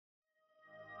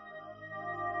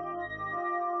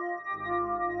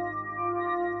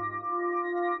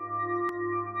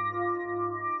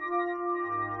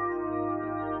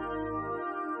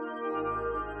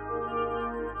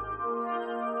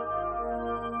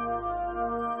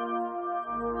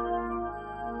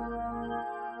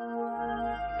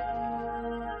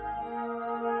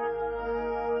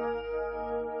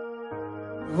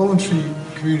The voluntary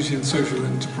community and social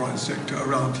enterprise sector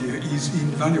around here is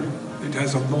invaluable. It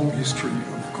has a long history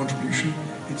of contribution.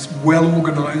 It's well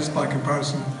organised by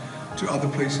comparison to other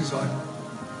places. I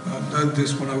learned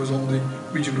this when I was on the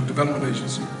Regional Development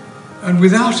Agency. And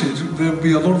without it, there would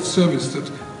be a lot of service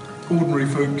that ordinary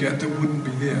folk get that wouldn't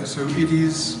be there. So it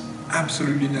is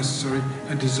absolutely necessary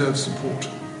and deserves support.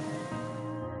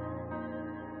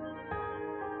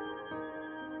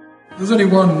 There's only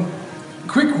one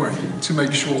quick way to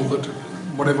make sure that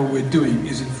whatever we're doing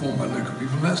is informed by local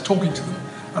people, and that's talking to them.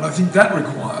 And I think that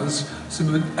requires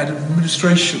some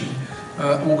administration,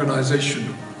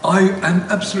 organisation. I am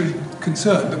absolutely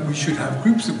concerned that we should have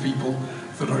groups of people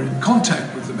that are in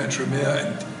contact with the Metro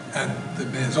Mayor and the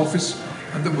Mayor's office,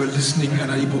 and that we're listening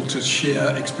and able to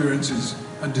share experiences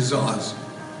and desires.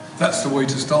 That's the way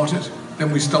to start it.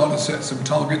 Then we start to set some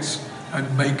targets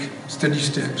and make steady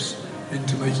steps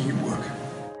into making it work.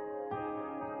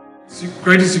 The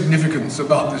greatest significance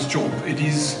about this job, it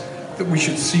is that we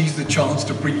should seize the chance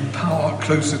to bring power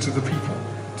closer to the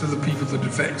people that it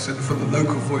affects, and for the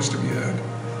local voice to be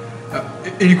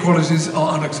heard. Inequalities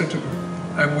are unacceptable,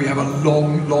 and we have a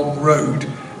long, long road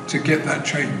to get that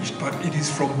changed, but it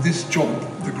is from this job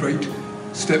the great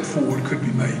step forward could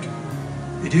be made.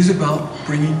 It is about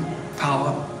bringing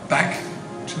power back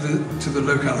to the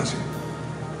locality.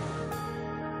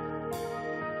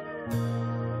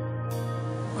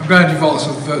 I'm glad you've asked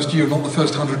for the first year, not the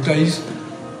first 100 days.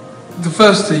 The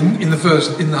first thing in the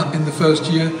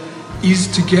first year is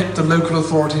to get the local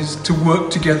authorities to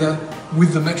work together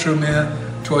with the Metro Mayor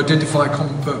to identify a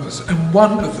common purpose. And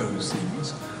one of those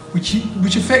things,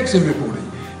 which affects everybody,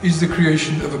 is the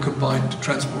creation of a combined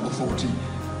transport authority.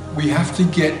 We have to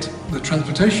get the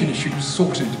transportation issues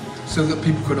sorted so that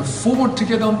people can afford to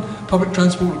get on public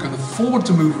transport, can afford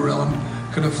to move around,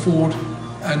 can afford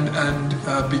and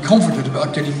be confident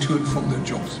about getting to and from their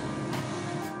jobs.